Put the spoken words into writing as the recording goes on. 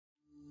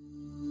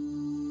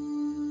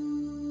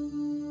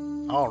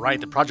All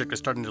right, the project is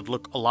starting to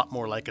look a lot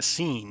more like a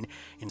scene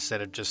instead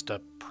of just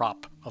a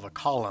prop of a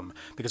column,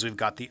 because we've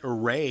got the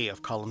array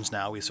of columns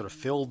now. We sort of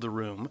filled the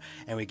room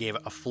and we gave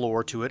a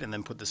floor to it and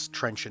then put this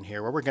trench in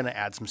here where we're going to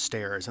add some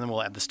stairs, and then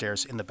we'll add the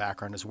stairs in the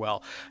background as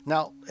well.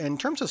 Now, in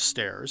terms of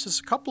stairs, there's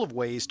a couple of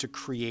ways to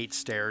create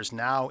stairs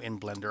now in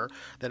Blender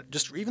that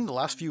just even the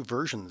last few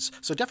versions.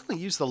 So definitely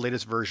use the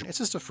latest version. It's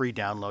just a free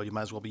download. You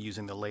might as well be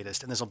using the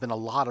latest. And there's been a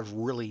lot of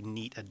really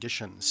neat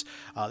additions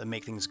that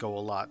make things go a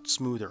lot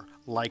smoother,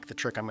 like the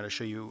trick I'm going to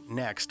show you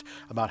next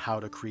about how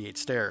to create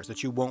stairs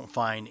that you won't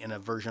find in a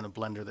version of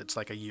Blender that's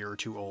like a year or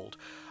two old.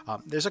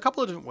 There's a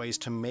couple of different ways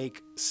to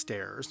make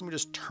stairs. Let me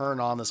just turn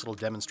on this little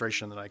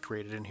demonstration that I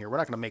created in here. We're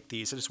not going to make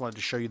these. I just wanted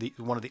to show you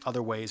one of the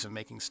other ways of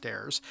making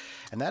stairs.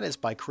 And that is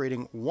by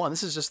creating one.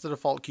 This is just the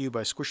default cube.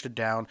 I squished it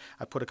down.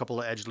 I put a couple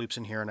of edge loops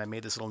in here and I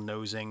made this little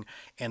nosing.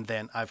 And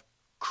then I've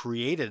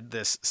created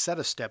this set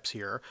of steps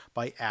here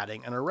by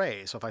adding an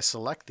array. So if I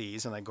select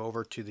these and I go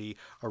over to the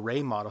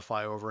array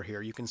modifier over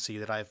here, you can see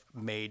that I've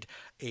made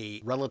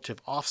a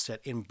relative offset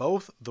in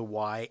both the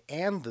Y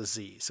and the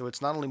Z. So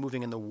it's not only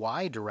moving in the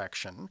Y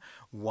direction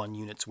 1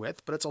 unit's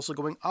width, but it's also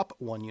going up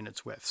 1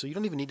 unit's width. So you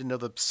don't even need to know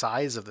the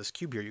size of this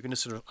cube here. You can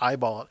just sort of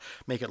eyeball it,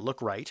 make it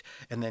look right,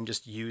 and then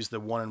just use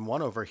the 1 and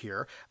 1 over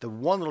here. The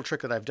one little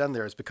trick that I've done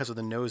there is because of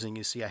the nosing,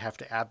 you see I have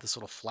to add this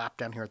little flap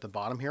down here at the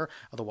bottom here.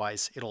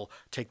 Otherwise, it'll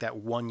take that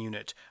 1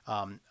 unit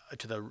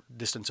to the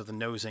distance of the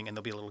nosing, and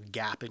there'll be a little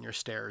gap in your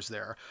stairs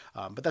there.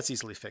 But that's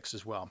easily fixed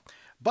as well.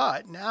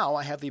 But now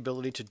I have the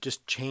ability to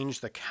just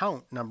change the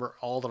count number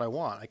all that I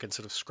want. I can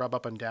sort of scrub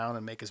up and down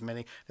and make as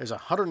many. There's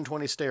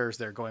 120 stairs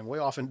there going way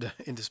off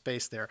into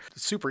space there.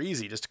 It's super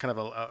easy, just kind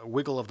of a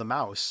wiggle of the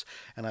mouse,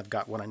 and I've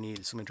got what I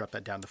need. So let me drop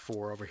that down to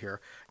 4 over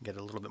here and get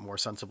it a little bit more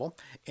sensible.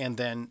 And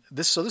then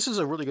this is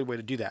a really good way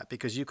to do that,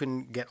 because you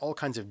can get all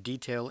kinds of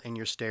detail in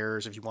your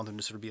stairs if you want them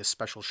to sort of be a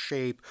special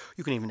shape.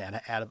 You can even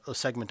add a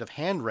segment of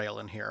handrail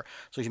in here.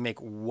 So if you make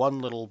one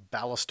little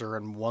baluster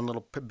and one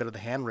little bit of the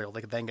handrail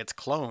that then gets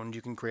cloned,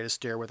 you can create a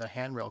stair with a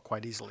handrail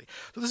quite easily.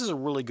 So this is a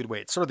really good way.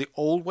 It's sort of the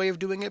old way of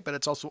doing it, but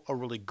it's also a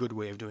really good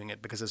way of doing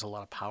it because there's a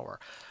lot of power.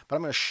 But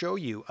I'm going to show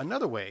you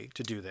another way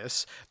to do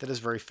this that is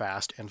very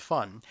fast and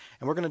fun.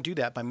 And we're going to do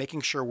that by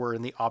making sure we're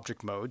in the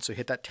object mode. So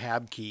hit that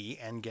tab key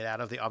and get out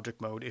of the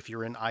object mode if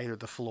you're in either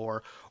the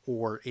floor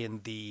or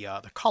in the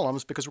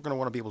columns, because we're going to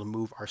want to be able to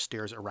move our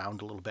stairs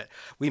around a little bit.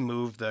 We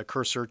move the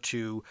cursor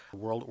to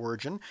world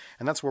origin,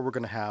 and that's where we're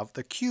going to have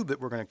the cube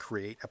that we're going to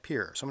create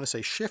appear. So I'm going to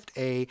say Shift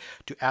A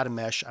to add a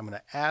mesh. I'm going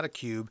to add a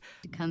cube.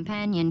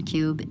 Companion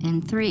cube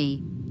in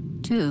 3,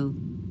 2,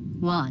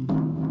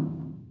 1.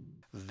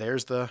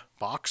 There's the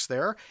box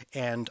there,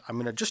 and I'm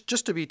going to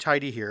just to be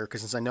tidy here,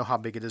 because since I know how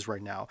big it is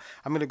right now,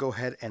 I'm going to go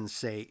ahead and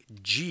say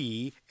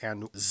G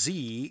and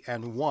Z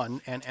and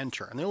 1 and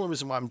enter. And the only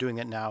reason why I'm doing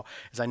it now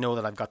is I know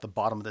that I've got the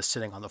bottom of this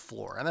sitting on the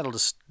floor, and that'll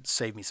just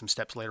save me some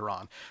steps later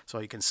on. So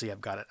you can see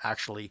I've got it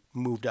actually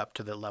moved up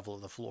to the level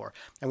of the floor.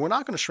 And we're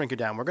not going to shrink it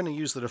down. We're going to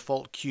use the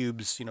default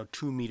cube's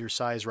 2-meter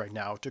size right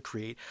now to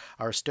create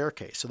our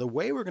staircase. So the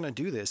way we're going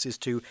to do this is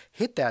to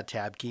hit that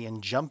tab key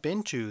and jump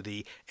into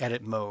the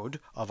edit mode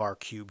of our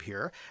cube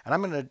here, and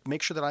I'm going to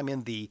make sure that I'm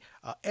in the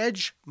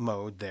edge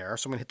mode there.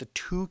 So I'm going to hit the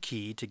 2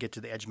 key to get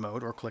to the edge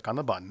mode, or click on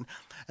the button,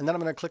 and then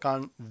I'm going to click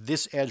on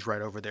this edge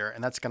right over there,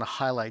 and that's going to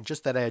highlight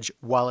just that edge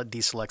while it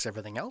deselects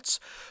everything else.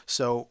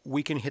 So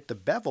we can hit the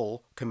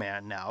bevel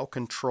command now,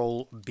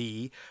 Control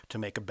B to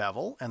make a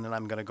bevel, and then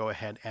I'm going to go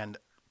ahead and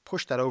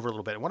push that over a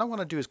little bit. And what I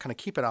want to do is kind of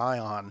keep an eye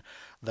on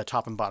the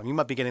top and bottom. You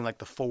might be getting like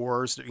the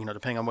 4s,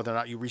 depending on whether or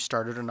not you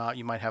restarted or not.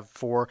 You might have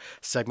 4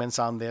 segments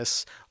on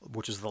this,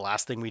 which is the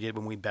last thing we did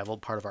when we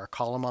beveled part of our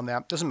column on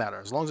that. Doesn't matter,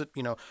 as long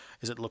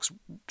as it looks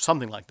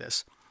something like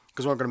this.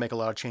 Because we're going to make a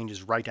lot of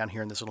changes right down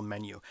here in this little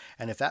menu.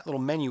 And if that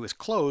little menu is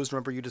closed,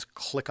 remember you just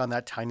click on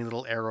that tiny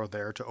little arrow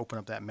there to open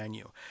up that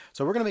menu.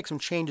 So we're going to make some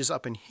changes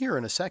up in here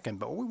in a second,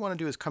 but what we want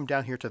to do is come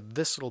down here to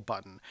this little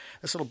button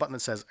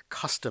that says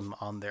custom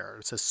on there.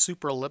 It says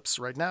super ellipse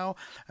right now,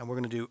 and we're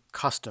going to do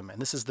custom.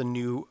 And this is the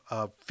new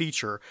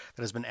feature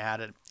that has been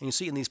added. And you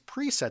see in these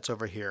presets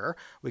over here,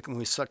 when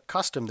we select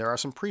custom, there are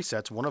some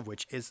presets, one of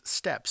which is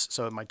steps.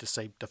 So it might just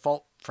say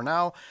default for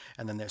now,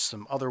 and then there's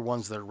some other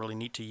ones that are really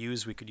neat to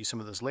use. We could use some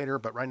of those later,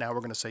 but right now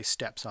we're going to say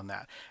steps on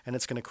that, and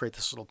it's going to create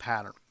this little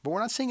pattern. But we're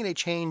not seeing any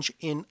change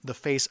in the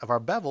face of our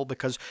bevel,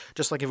 because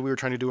just like if we were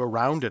trying to do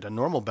a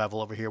normal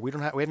bevel over here, we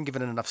haven't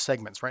given it enough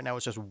segments. Right now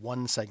it's just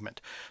 1 segment.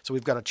 So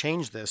we've got to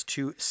change this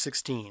to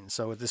 16.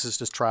 So this is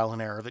just trial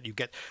and error that you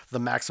get the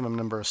maximum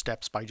number of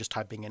steps by just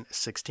typing in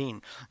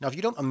 16. Now, if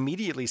you don't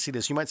immediately see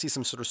this, you might see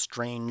some sort of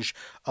strange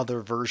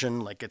other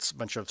version, like it's a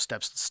bunch of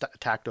steps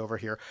tacked over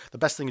here. The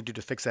best thing to do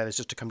to fix that is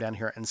just to come down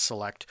here and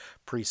select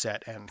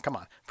preset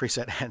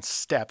and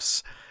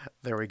steps.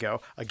 There we go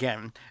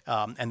again,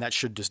 and that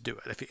should just do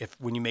it. If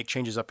when you make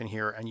changes up in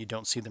here and you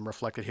don't see them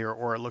reflected here,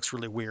 or it looks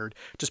really weird,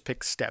 just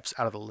pick steps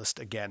out of the list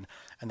again,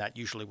 and that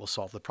usually will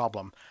solve the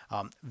problem.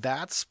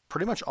 That's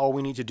pretty much all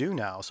we need to do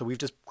now. So we've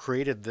just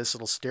created this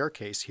little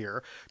staircase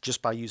here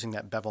just by using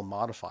that bevel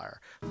modifier.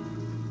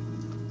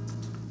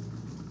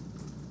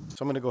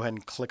 So I'm going to go ahead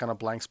and click on a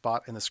blank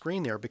spot in the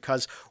screen there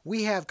because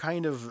we have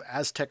kind of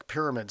Aztec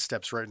pyramid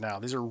steps right now.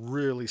 These are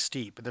really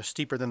steep. They're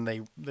steeper than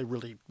they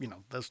really,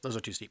 those are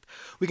too steep.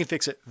 We can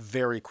fix it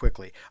very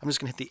quickly. I'm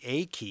just going to hit the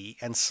A key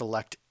and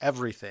select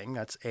everything.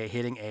 That's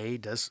hitting A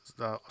does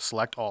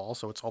select all,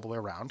 so it's all the way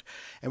around.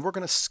 And we're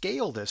going to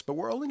scale this, but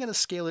we're only going to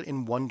scale it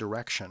in one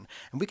direction.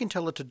 And we can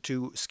tell it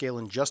to scale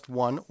in just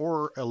one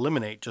or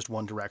eliminate just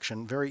one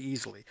direction very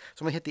easily.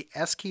 So I'm going to hit the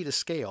S key to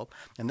scale,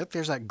 and look,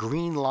 there's that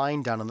green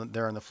line down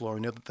there on the floor. We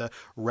know that the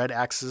red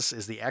axis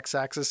is the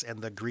x-axis,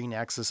 and the green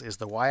axis is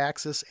the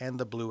y-axis, and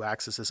the blue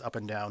axis is up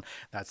and down.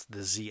 That's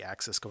the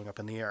z-axis going up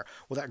in the air.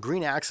 Well, that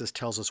green axis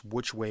tells us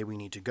which way we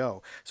need to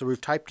go. So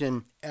we've typed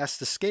in S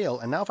to scale,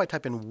 and now if I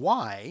type in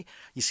Y,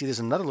 you see there's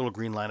another little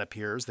green line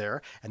appears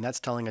there, and that's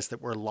telling us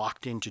that we're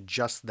locked into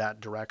just that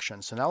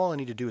direction. So now all I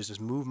need to do is just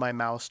move my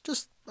mouse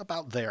just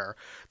about there.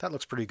 That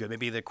looks pretty good.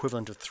 Maybe the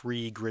equivalent of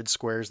 3 grid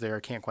squares there. I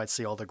can't quite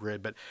see all the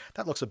grid, but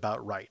that looks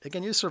about right.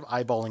 Again, you're just sort of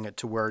eyeballing it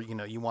to where,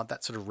 you want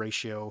that sort of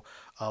ratio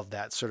of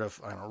that sort of,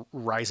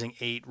 rising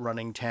 8,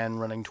 running 10,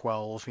 running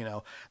 12,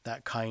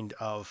 that kind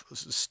of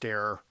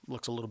stair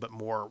looks a little bit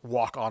more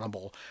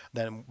walk-onable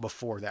than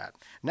before that.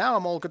 Now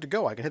I'm all good to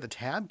go. I can hit the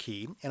Tab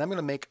key, and I'm going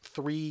to make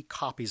 3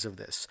 copies of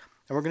this.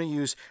 And we're going to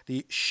use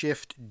the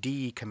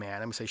Shift-D command.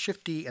 I'm going to say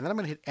Shift-D, and then I'm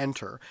going to hit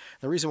Enter.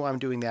 The reason why I'm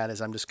doing that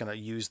is I'm just going to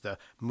use the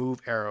move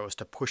arrows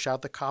to push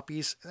out the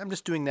copies. I'm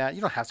just doing that.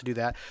 You don't have to do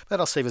that, but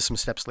that'll save us some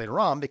steps later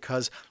on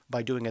because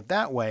by doing it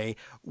that way,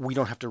 we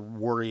don't have to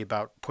worry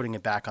about putting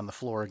it back on the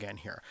floor again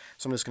here.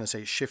 So I'm just going to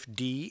say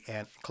Shift-D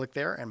and click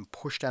there and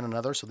push down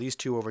another. So these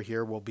 2 over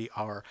here will be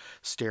our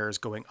stairs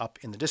going up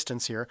in the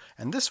distance here.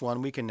 And this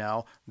one we can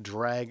now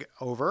drag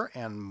over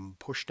and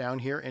push down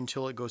here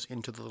until it goes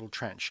into the little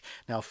trench.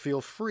 Now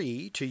feel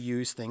free to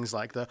use things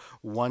like the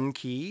 1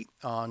 key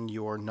on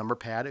your number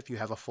pad if you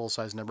have a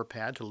full-size number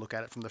pad to look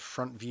at it from the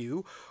front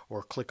view,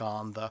 or click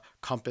on the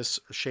compass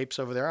shapes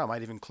over there. I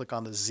might even click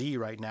on the Z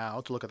right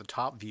now to look at the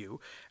top view.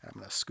 I'm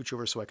going to scooch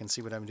over so I can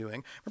see what I'm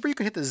doing. Remember, you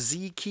can hit the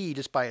Z key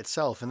just by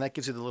itself, and that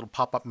gives you the little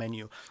pop-up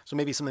menu. So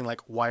maybe something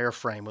like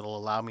wireframe will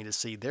allow me to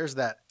see there's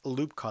that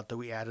loop cut that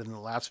we added in the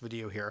last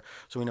video here,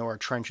 so we know our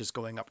trench is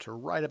going up to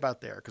right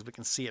about there because we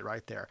can see it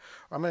right there.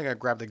 I'm going to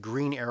grab the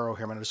green arrow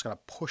here, and I'm just going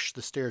to push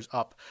the stairs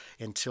up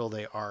until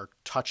they are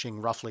touching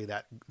roughly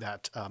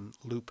that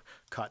loop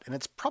cut. And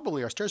it's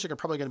probably, our stairs are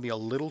probably going to be a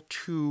little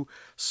too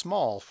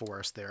small for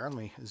us there. Let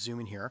me zoom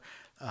in here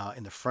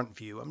in the front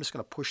view. I'm just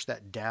going to push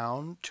that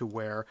down to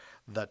where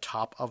the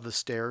top of the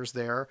stairs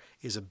there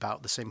is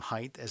about the same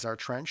height as our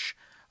trench.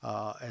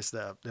 As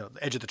the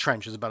edge of the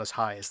trench is about as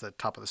high as the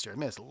top of the stairs.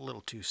 Maybe it's a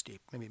little too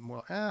steep. Maybe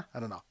more, I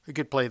don't know. You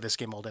could play this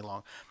game all day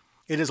long.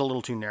 It is a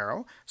little too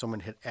narrow, so I'm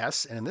going to hit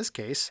S, and in this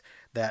case,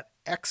 that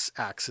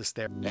X-axis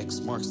there, X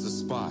marks the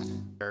spot,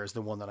 there is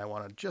the one that I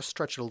want to just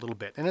stretch it a little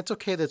bit. And it's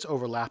okay that it's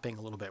overlapping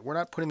a little bit. We're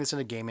not putting this in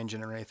a game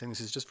engine or anything.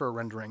 This is just for a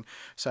rendering,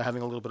 so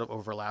having a little bit of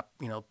overlap,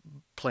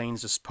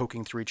 planes just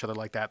poking through each other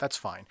like that, that's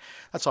fine.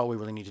 That's all we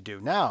really need to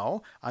do.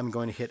 Now, I'm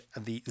going to hit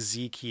the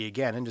Z key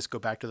again and just go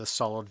back to the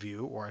solid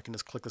view, or I can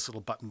just click this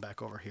little button back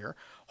over here,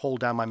 hold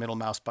down my middle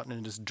mouse button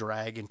and just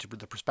drag into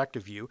the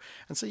perspective view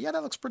and say, yeah,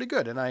 that looks pretty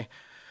good. And I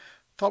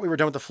thought we were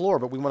done with the floor,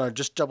 but we want to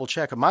just double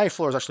check. My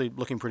floor is actually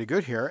looking pretty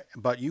good here,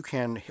 but you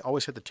can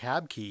always hit the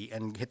Tab key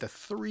and hit the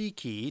 3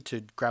 key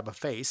to grab a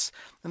face,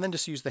 and then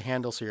just use the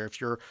handles here. If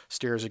your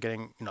stairs are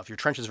getting, if your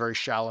trench is very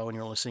shallow and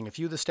you're only seeing a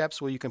few of the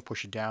steps, well, you can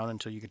push it down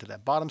until you get to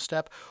that bottom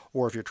step,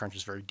 or if your trench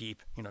is very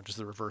deep, just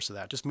the reverse of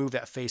that. Just move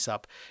that face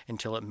up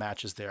until it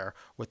matches there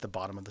with the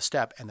bottom of the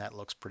step, and that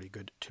looks pretty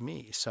good to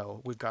me.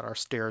 So we've got our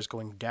stairs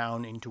going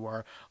down into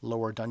our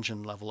lower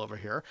dungeon level over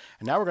here,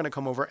 and now we're going to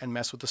come over and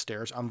mess with the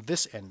stairs on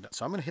this end.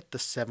 So I'm going to hit the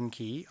 7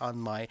 key on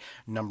my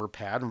number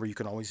pad, where you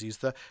can always use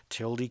the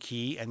tilde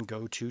key and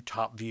go to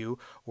top view,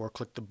 or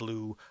click the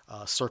blue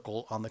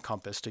circle on the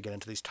compass to get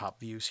into these top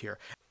views here.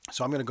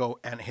 So I'm going to go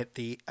and hit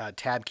the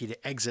Tab key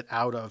to exit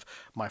out of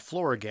my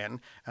floor again,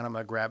 and I'm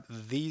going to grab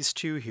these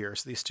 2 here,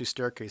 so these 2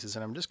 staircases,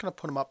 and I'm just going to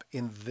put them up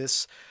in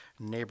this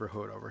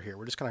neighborhood over here.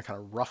 We're just going to kind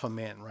of rough them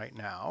in right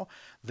now.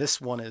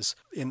 This one is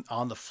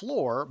on the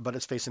floor, but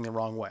it's facing the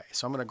wrong way.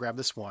 So I'm going to grab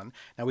this one.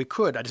 Now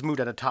I just moved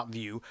at a top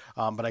view,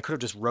 but I could have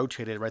just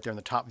rotated right there in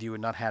the top view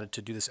and not had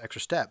to do this extra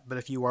step. But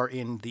if you are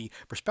in the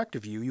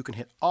perspective view, you can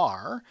hit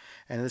R,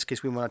 and in this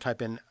case we want to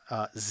type in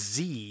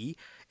Z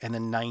and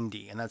then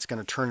 90, and that's going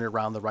to turn it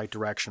around the right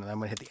direction. And I'm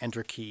going to hit the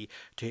Enter key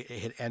to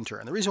hit Enter.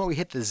 And the reason why we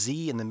hit the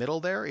Z in the middle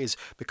there is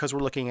because we're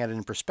looking at it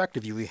in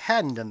perspective view. We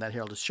hadn't done that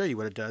here. I'll just show you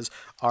what it does.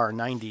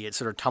 R90, it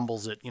sort of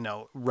tumbles it,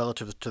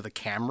 relative to the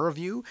camera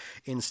view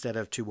instead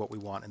of to what we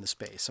want in the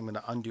space. I'm going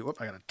to undo it.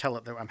 I got to tell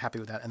it that I'm happy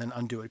with that, and then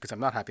undo it because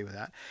I'm not happy with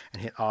that,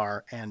 and hit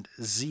R and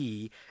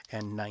Z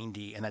and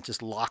 90, and that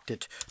just locked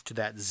it to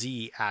that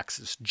Z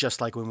axis,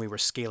 just like when we were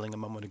scaling a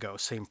moment ago.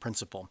 Same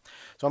principle.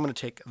 So I'm going to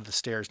take the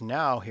stairs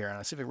now here, and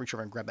I see if I can reach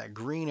over and grab that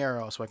green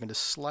arrow so I can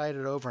just slide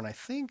it over, and I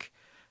think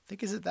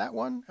think, is it that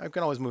one? I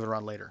can always move it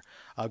around later.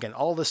 Again,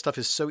 all this stuff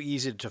is so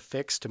easy to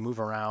fix, to move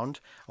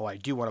around. Oh, I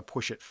do want to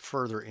push it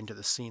further into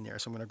the scene there.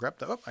 So I'm going to grab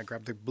I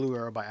grabbed the blue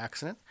arrow by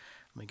accident.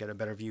 Let me get a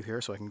better view here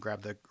so I can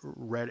grab the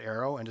red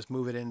arrow and just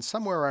move it in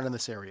somewhere around in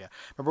this area.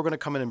 But we're going to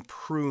come in and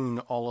prune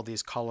all of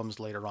these columns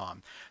later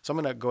on. So I'm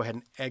going to go ahead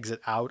and exit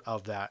out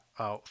of that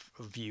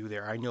view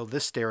there. I know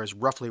this stair is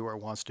roughly where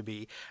it wants to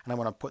be, and I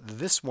want to put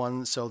this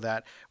one so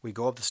that we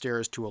go up the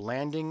stairs to a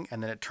landing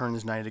and then it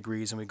turns 90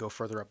 degrees and we go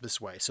further up this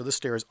way. So this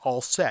stair is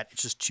all set.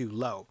 It's just too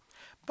low.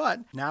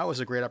 But now is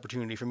a great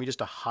opportunity for me just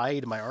to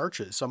hide my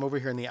arches. So I'm over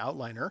here in the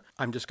outliner.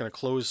 I'm just going to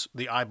close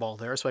the eyeball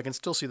there so I can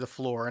still see the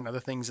floor and other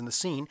things in the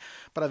scene,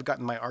 but I've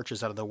gotten my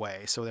arches out of the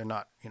way so they're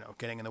not,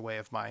 getting in the way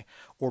of my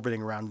orbiting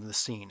around in the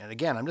scene. And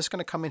again, I'm just going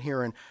to come in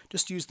here and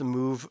just use the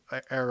move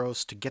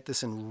arrows to get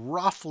this in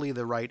roughly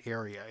the right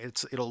area.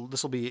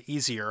 This will be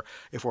easier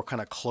if we're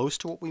kind of close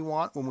to what we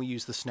want when we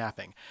use the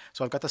snapping.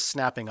 So I've got the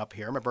snapping up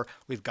here. Remember,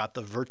 we've got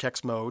the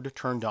vertex mode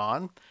turned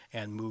on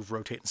and move,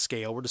 rotate, and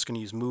scale. We're just going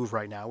to use move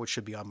right now, which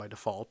should be on by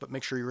default, but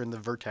make sure you're in the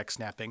vertex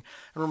snapping.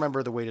 And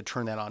remember, the way to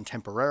turn that on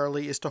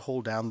temporarily is to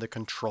hold down the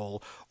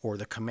control or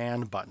the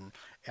command button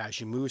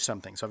as you move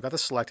something. So I've got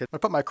this selected. I'm going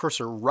to put my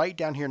cursor right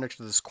down here next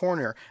to this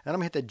corner, and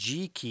I'm going to hit the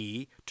G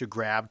key to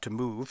grab to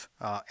move,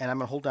 and I'm going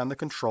to hold down the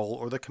control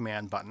or the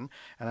command button,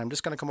 and I'm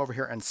just going to come over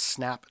here and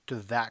snap to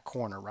that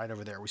corner right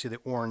over there. We see the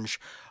orange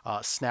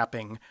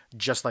snapping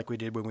just like we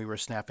did when we were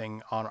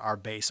snapping on our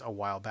base a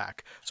while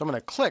back. So I'm going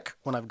to click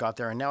when I've got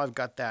there, and now I've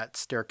got that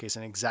staircase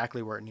in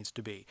exactly where it needs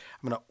to be.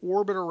 I'm going to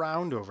orbit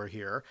around over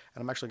here,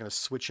 and I'm actually going to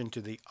switch into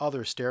the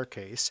other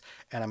staircase,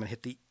 and I'm going to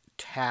hit the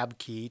Tab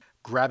key,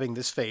 grabbing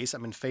this face.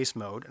 I'm in face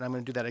mode, and I'm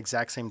going to do that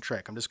exact same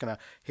trick. I'm just going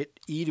to hit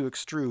E to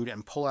extrude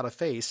and pull out a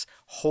face.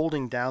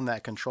 Holding down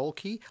that control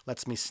key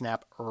lets me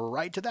snap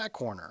right to that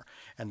corner,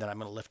 and then I'm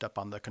going to lift up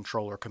on the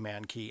control or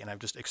command key, and I've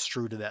just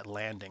extruded that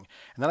landing.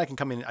 And then I can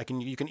come in.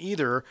 You can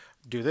either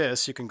do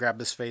this. You can grab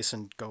this face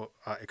and go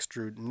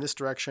extrude in this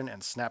direction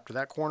and snap to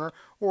that corner,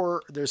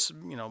 or there's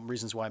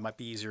reasons why it might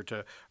be easier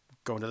to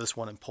go into this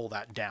one and pull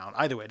that down.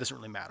 Either way, it doesn't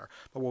really matter.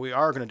 But what we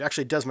are going to do,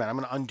 actually it does matter. I'm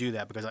going to undo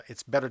that because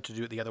it's better to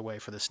do it the other way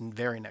for this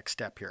very next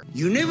step here.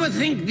 You never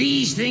think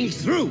these things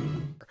through.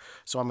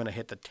 So I'm going to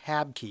hit the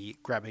Tab key,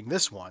 grabbing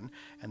this one,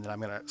 and then I'm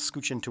going to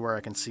scooch into where I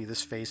can see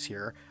this face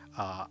here.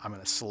 I'm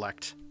going to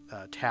select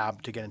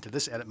Tab to get into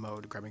this edit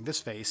mode, grabbing this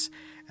face,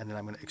 and then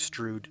I'm going to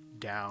extrude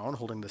down,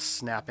 holding the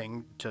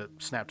snapping to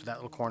snap to that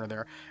little corner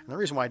there. And the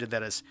reason why I did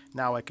that is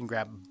now I can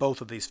grab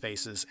both of these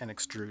faces and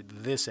extrude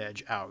this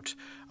edge out.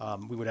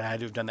 We would have had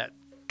to have done that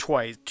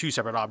twice, two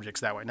separate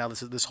objects that way. Now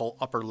this whole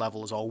upper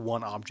level is all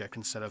one object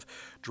instead of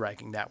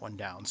dragging that one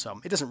down. So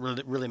it doesn't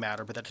really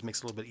matter, but that just makes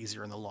it a little bit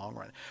easier in the long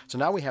run. So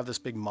now we have this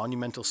big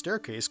monumental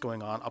staircase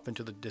going on up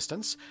into the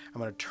distance. I'm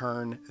going to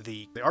turn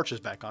the arches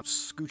back on,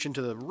 scooch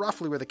into the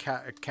roughly where the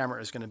camera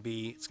is going to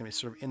be. It's going to be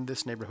sort of in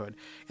this neighborhood.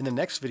 In the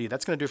next video,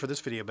 that's going to do it for this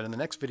video, but in the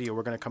next video,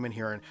 we're going to come in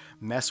here and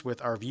mess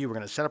with our view. We're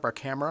going to set up our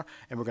camera,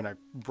 and we're going to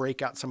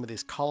break out some of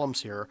these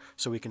columns here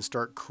so we can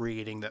start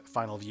creating that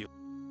final view.